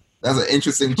an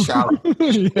interesting challenge.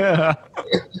 Yeah.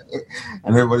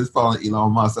 And everybody's following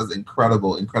Elon Musk. That's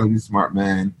incredible, incredibly smart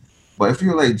man. But if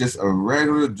you're like just a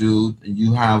regular dude and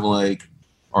you have like,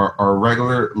 or a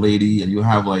regular lady and you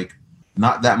have like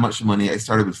not that much money, I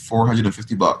started with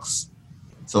 $450.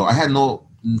 So I had no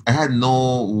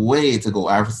way to go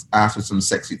after some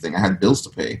sexy thing. I had bills to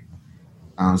pay.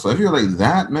 So if you're like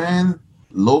that, man,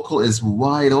 local is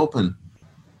wide open.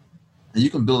 And you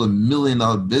can build $1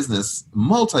 million business,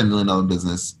 multi-million-dollar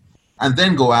business, and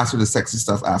then go after the sexy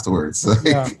stuff afterwards.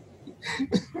 Yeah.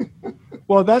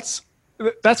 Well, that's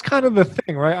kind of the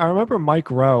thing, right? I remember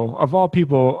Mike Rowe, of all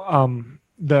people,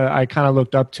 that I kind of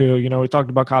looked up to. We talked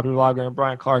about Copy Blogger and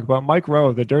Brian Clark, but Mike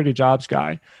Rowe, the Dirty Jobs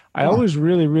guy, I always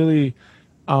really, really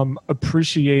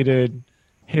appreciated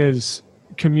his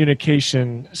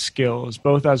communication skills,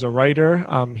 both as a writer.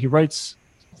 He writes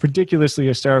ridiculously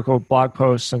hysterical blog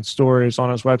posts and stories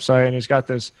on his website, and he's got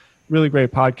this really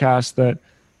great podcast that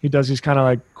he does these kind of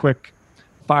like quick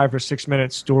 5 or 6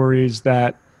 minute stories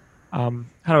that how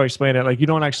do I explain it? Like you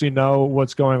don't actually know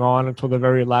what's going on until the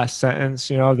very last sentence,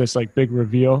 this like big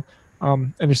reveal.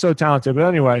 And he's so talented. But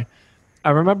anyway,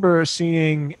 I remember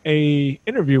seeing a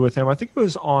interview with him. I think it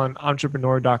was on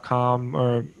entrepreneur.com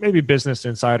or maybe Business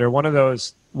Insider, one of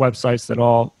those websites that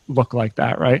all look like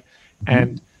that, right? Mm-hmm.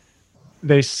 And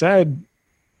they said,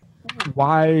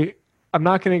 why, I'm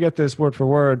not going to get this word for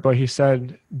word, but he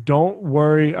said, don't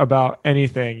worry about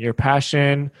anything, your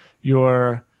passion,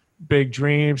 your big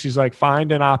dreams. He's like,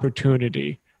 find an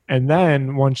opportunity. And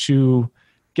then once you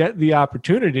get the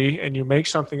opportunity and you make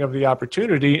something of the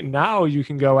opportunity, now you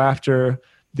can go after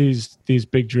these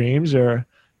big dreams or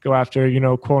go after,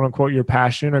 quote unquote, your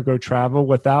passion or go travel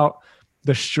without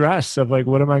the stress of like,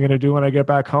 what am I going to do when I get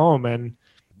back home? And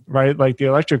right, like the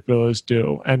electric bill is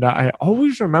due. And I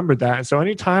always remembered that. And so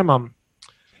anytime I'm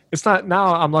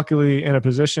luckily in a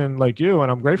position like you,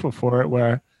 and I'm grateful for it,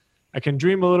 where I can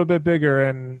dream a little bit bigger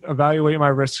and evaluate my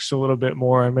risks a little bit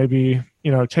more and maybe,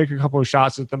 take a couple of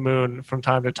shots at the moon from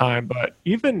time to time. But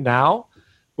even now,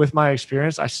 with my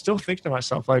experience, I still think to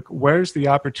myself, like, where's the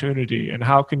opportunity and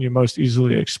how can you most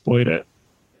easily exploit it?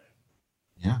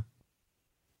 Yeah.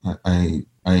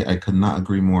 I could not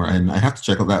agree more. And I have to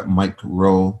check out that Mike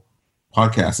Rowe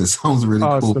podcast. It sounds really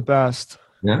cool. It's the best.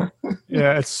 Yeah.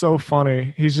 Yeah, it's so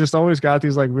funny. He's just always got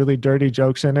these like really dirty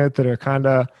jokes in it that are kind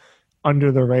of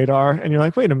under the radar. And you're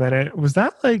like, wait a minute, was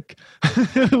that like,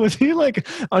 was he like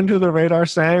under the radar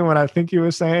saying what I think he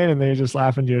was saying? And then you're just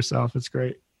laughing to yourself. It's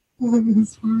great.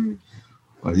 It's funny.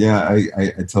 But yeah,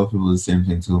 I tell people the same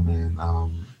thing too, man.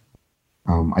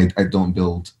 I don't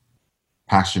build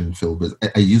passion-filled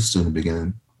business. I used to in the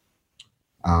beginning.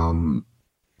 And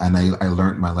I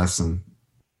learned my lesson.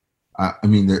 I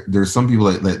mean, there's some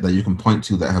people that you can point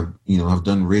to that have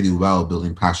done really well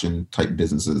building passion type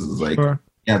businesses. It's like, sure.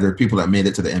 Yeah, there are people that made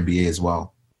it to the MBA as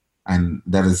well, and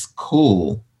that is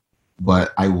cool.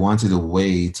 But I wanted a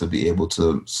way to be able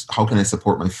to. How can I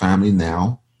support my family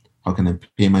now? How can I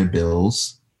pay my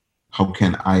bills? How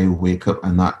can I wake up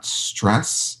and not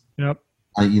stress? Yep.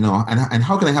 And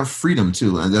how can I have freedom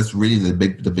too? And that's really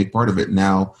the big part of it.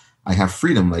 Now I have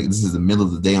freedom. Like this is the middle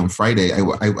of the day on Friday.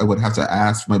 I would have to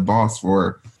ask my boss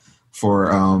for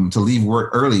to leave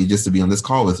work early just to be on this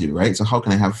call with you, right? So how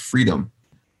can I have freedom?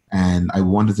 And I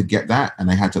wanted to get that,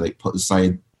 and I had to like put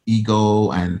aside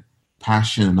ego and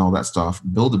passion and all that stuff,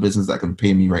 build a business that can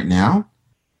pay me right now,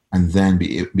 and then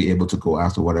be able to go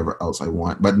after whatever else I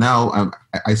want. But now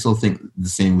I still think the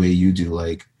same way you do.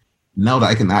 Like now that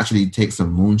I can actually take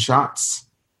some moonshots,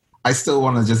 I still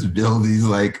want to just build these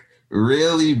like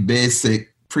really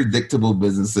basic, predictable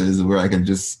businesses where I can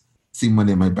just see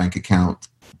money in my bank account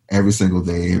every single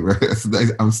day.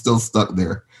 I'm still stuck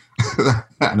there,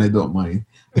 and I don't mind.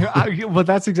 Well,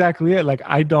 that's exactly it. Like,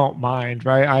 I don't mind,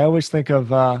 right? I always think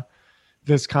of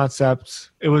this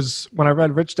concept. It was when I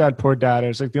read Rich Dad Poor Dad. It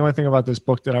was like the only thing about this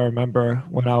book that I remember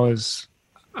when I was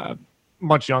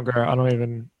much younger. I don't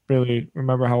even really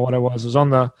remember how old I was. It was on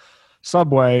the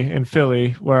subway in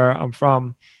Philly, where I'm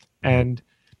from, and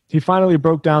he finally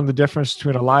broke down the difference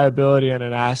between a liability and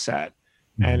an asset.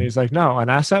 And he's like, no, an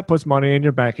asset puts money in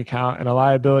your bank account and a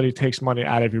liability takes money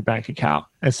out of your bank account.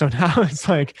 And so now it's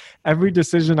like every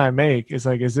decision I make is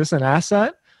like, is this an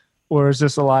asset or is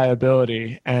this a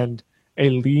liability? And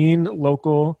a lean,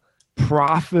 local,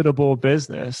 profitable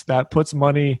business that puts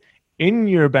money in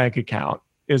your bank account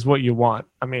is what you want.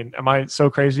 I mean, am I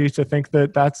so crazy to think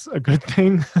that that's a good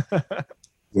thing?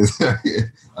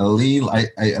 a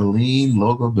lean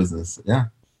local business. Yeah.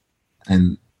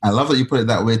 And I love that you put it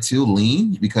that way too,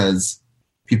 lean, because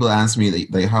people ask me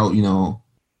like how do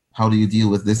you deal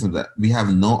with this and that? We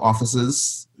have no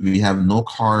offices, we have no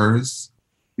cars,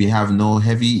 we have no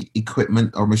heavy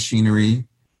equipment or machinery.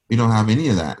 We don't have any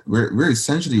of that. We're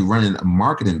essentially running a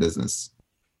marketing business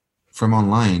from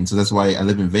online. So that's why I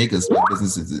live in Vegas. My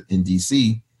business is in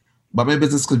DC, but my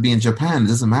business could be in Japan. It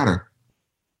doesn't matter.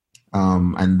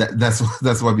 And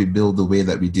that's why we build the way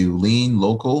that we do, lean,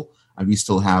 local. And we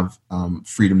still have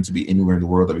freedom to be anywhere in the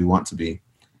world that we want to be.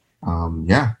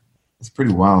 Yeah, it's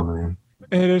pretty wild, man.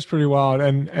 It is pretty wild.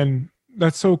 And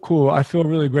that's so cool. I feel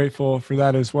really grateful for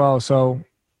that as well. So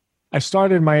I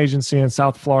started my agency in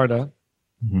South Florida,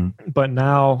 but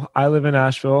now I live in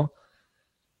Nashville.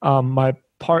 My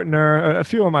partner, a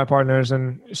few of my partners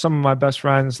and some of my best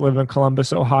friends live in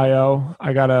Columbus, Ohio.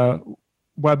 I got a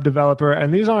web developer,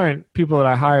 and these aren't people that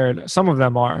I hired. Some of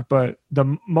them are, but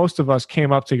most of us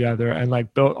came up together and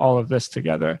like built all of this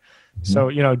together.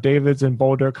 So, David's in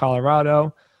Boulder,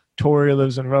 Colorado. Tori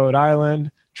lives in Rhode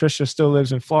Island. Trisha still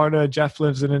lives in Florida. Jeff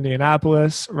lives in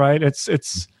Indianapolis, right?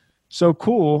 It's so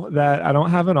cool that I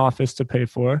don't have an office to pay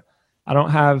for. I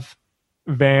don't have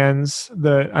vans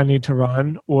that I need to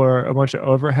run or a bunch of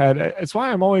overhead. It's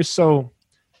why I'm always so,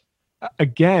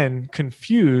 again,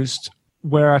 confused,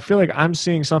 where I feel like I'm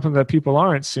seeing something that people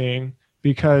aren't seeing,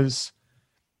 because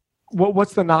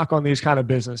what's the knock on these kind of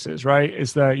businesses, right?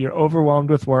 Is that you're overwhelmed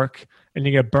with work and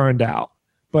you get burned out.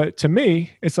 But to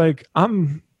me, it's like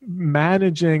I'm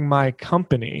managing my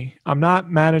company. I'm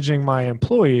not managing my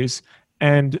employees.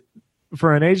 And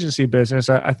for an agency business,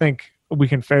 I think we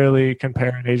can fairly compare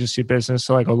an agency business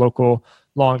to like a local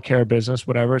lawn care business,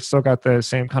 whatever. It's still got the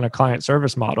same kind of client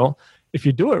service model. If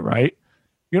you do it right,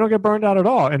 you don't get burned out at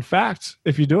all. In fact,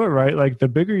 if you do it right, like the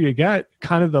bigger you get,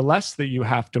 kind of the less that you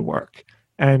have to work.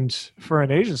 And for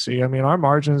an agency, I mean, our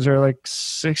margins are like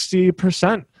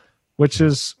 60%, which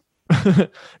is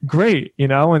great,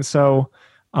 And so,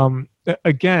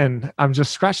 again, I'm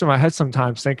just scratching my head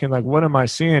sometimes thinking like, what am I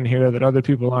seeing here that other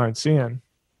people aren't seeing?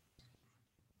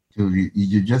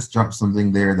 You just dropped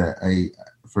something there that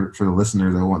for the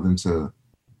listeners, I want them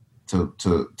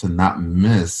to not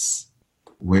miss,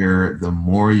 where the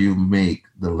more you make,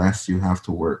 the less you have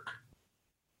to work.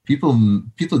 People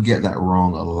get that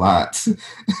wrong a lot.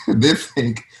 They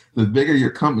think the bigger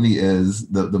your company is,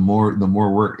 the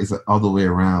more work. Is the other way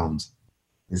around.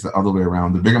 It's the other way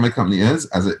around. The bigger my company is,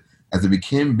 as it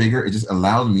became bigger, it just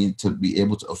allowed me to be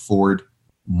able to afford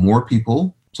more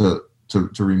people to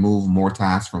remove more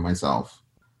tasks from myself.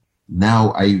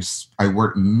 Now I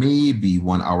work maybe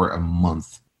 1 hour a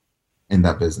month in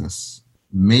that business,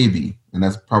 maybe, and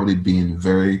that's probably being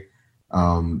very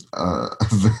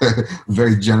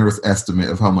very generous estimate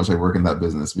of how much I work in that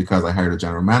business, because I hired a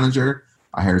general manager,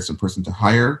 I hired some person to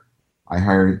hire, I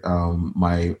hired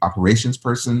my operations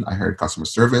person, I hired customer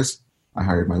service, I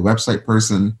hired my website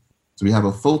person. So we have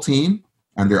a full team,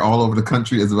 and they're all over the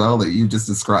country as well, that you just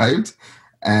described.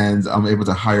 And I'm able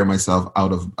to hire myself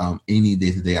out of any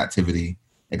day-to-day activity,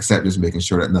 except just making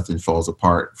sure that nothing falls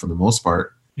apart for the most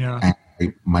part. Yeah.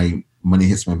 And my money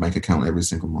hits my bank account every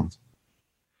single month.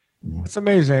 Yeah. It's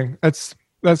amazing. That's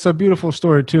a beautiful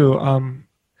story too.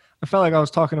 I felt like I was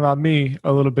talking about me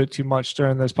a little bit too much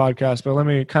during this podcast, but let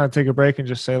me kind of take a break and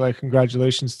just say, like,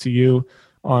 congratulations to you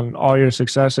on all your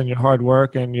success and your hard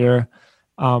work and your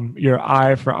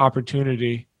eye for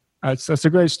opportunity. That's a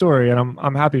great story, and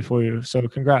I'm happy for you. So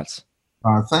congrats.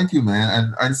 Thank you,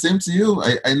 man. And same to you.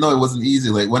 I know it wasn't easy.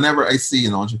 Like, whenever I see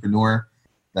an entrepreneur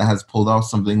that has pulled off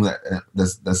something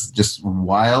that's just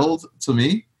wild to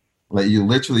me, like, you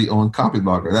literally own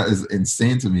Copyblogger. That is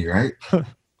insane to me, right?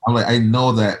 I'm like, I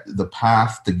know that the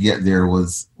path to get there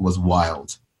was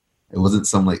wild. It wasn't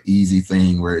some like easy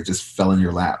thing where it just fell in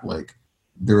your lap. Like,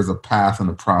 there was a path and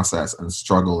a process and a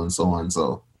struggle and so on.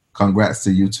 So congrats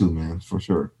to you too, man, for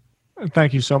sure.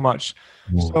 Thank you so much.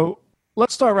 Yeah. So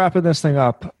let's start wrapping this thing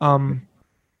up.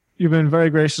 You've been very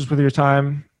gracious with your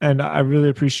time, and I really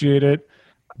appreciate it.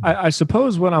 I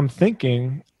suppose what I'm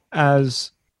thinking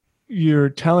as you're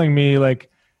telling me like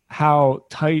how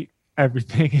tight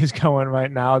everything is going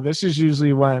right now, this is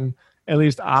usually when at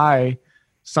least I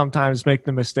sometimes make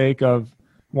the mistake of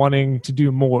wanting to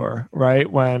do more, right?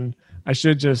 When I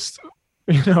should just,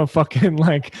 fucking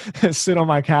like sit on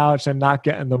my couch and not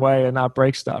get in the way and not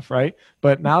break stuff, right?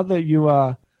 But now that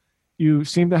you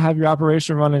seem to have your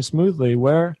operation running smoothly,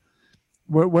 where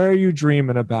are you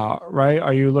dreaming about, right?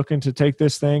 Are you looking to take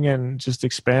this thing and just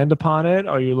expand upon it?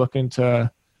 Are you looking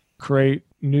to create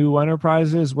new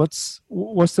enterprises? What's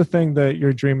the thing that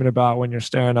you're dreaming about when you're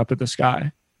staring up at the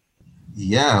sky?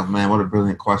 Yeah, man, what a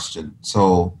brilliant question.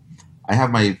 So I have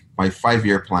my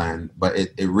 5-year plan, but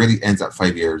it really ends at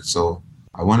 5 years. So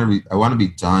I want to be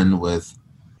done with.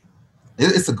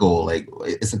 It's a goal. Like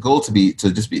it's a goal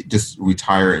to just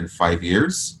retire in 5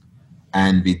 years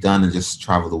and be done and just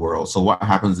travel the world. So what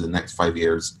happens in the next 5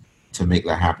 years to make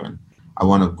that happen? I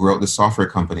want to grow the software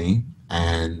company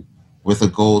and with a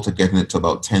goal to getting it to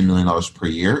about $10 million per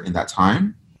year in that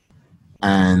time.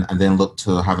 And then look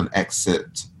to have an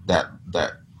exit that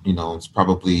it's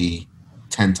probably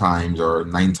 10 times or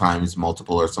 9 times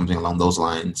multiple or something along those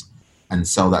lines, and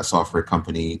sell that software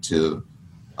company to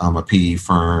a PE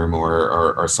firm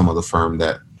or some other firm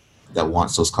that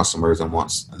wants those customers and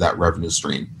wants that revenue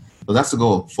stream. So that's the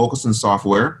goal. Focus on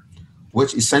software,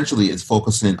 which essentially is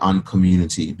focusing on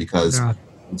community, because it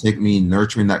take me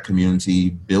nurturing that community,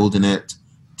 building it,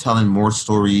 telling more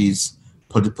stories,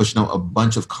 pushing out a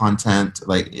bunch of content.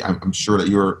 Like I'm sure that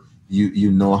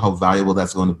you know how valuable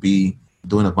that's going to be.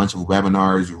 Doing a bunch of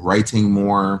webinars, writing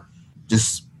more,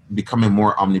 just becoming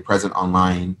more omnipresent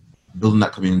online, building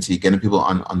that community, getting people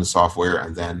on the software,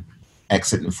 and then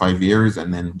exit in 5 years,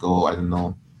 and then go, I don't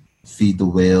know, feed the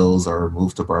whales or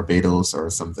move to Barbados or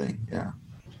something. Yeah,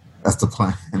 that's the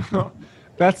plan.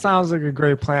 That sounds like a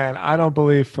great plan. I don't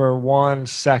believe for 1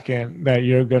 second that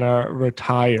you're going to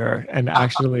retire and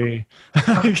actually,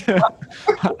 I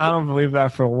don't believe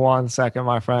that for 1 second,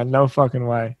 my friend. No fucking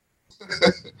way.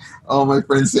 Oh, my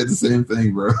friend said the same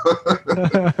thing, bro.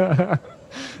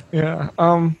 Yeah.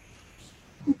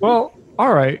 Well,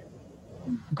 all right.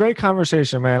 Great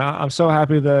conversation, man. I'm so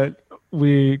happy that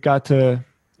we got to,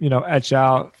 etch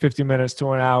out 50 minutes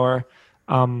to an hour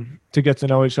to get to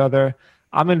know each other.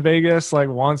 I'm in Vegas like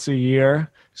once a year.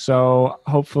 So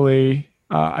hopefully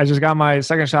I just got my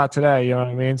second shot today. You know what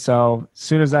I mean? So as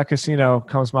soon as that casino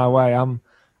comes my way, I'm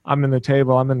in the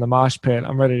table. I'm in the mosh pit.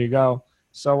 I'm ready to go.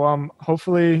 So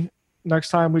hopefully next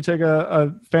time we take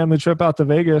a family trip out to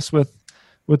Vegas with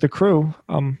the crew,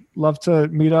 love to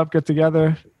meet up, get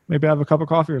together, maybe have a cup of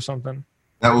coffee or something.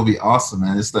 That would be awesome,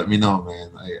 man. Just let me know,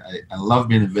 man. I love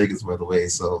being in Vegas, by the way.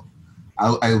 So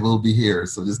I will be here.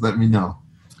 So just let me know.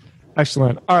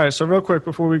 Excellent. All right. So real quick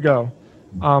before we go,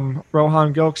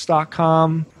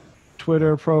 RohanGilks.com.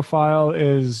 Twitter profile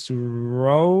is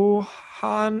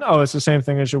Rohan. Oh, it's the same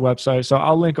thing as your website. So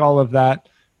I'll link all of that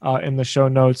in the show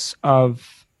notes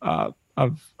of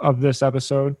this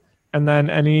episode. And then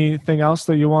anything else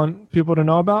that you want people to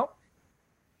know about?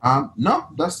 No,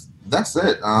 that's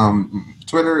it.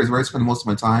 Twitter is where I spend most of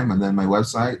my time, and then my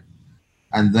website.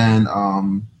 And then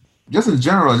just in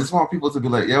general, I just want people to be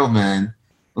like, yo, man,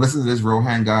 listen to this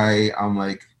Rohan guy. I'm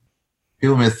like,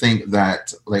 people may think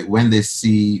that like when they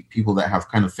see people that have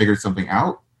kind of figured something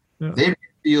out, they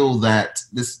feel that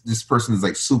this person is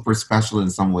like super special in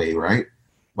some way, right?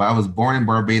 But I was born in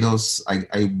Barbados.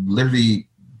 I literally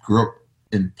grew up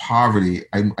in poverty.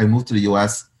 I moved to the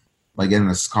U.S. by getting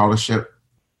a scholarship,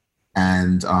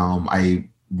 and I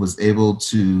was able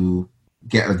to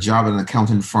get a job at an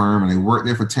accounting firm, and I worked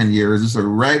there for 10 years. Just a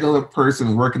regular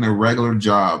person working a regular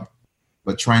job,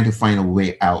 but trying to find a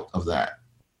way out of that.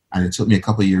 And it took me a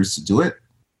couple of years to do it.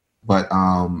 But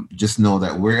just know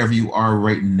that wherever you are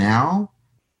right now,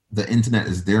 the internet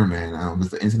is there, man.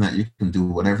 With the internet, you can do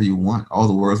whatever you want. All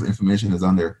the world's information is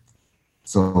on there.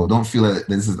 So don't feel that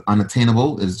this is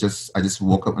unattainable. It's just, I just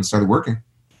woke up and started working.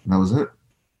 And that was it.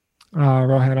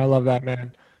 Rohan, I love that,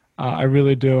 man. I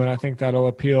really do. And I think that'll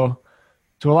appeal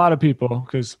to a lot of people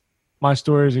because my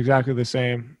story is exactly the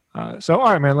same. So,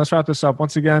 all right, man, let's wrap this up.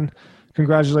 Once again,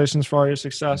 congratulations for all your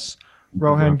success.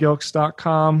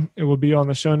 RohanGilks.com. It will be on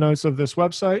the show notes of this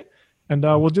website. And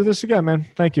we'll do this again, man.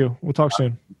 Thank you. We'll talk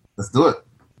soon. Let's do it.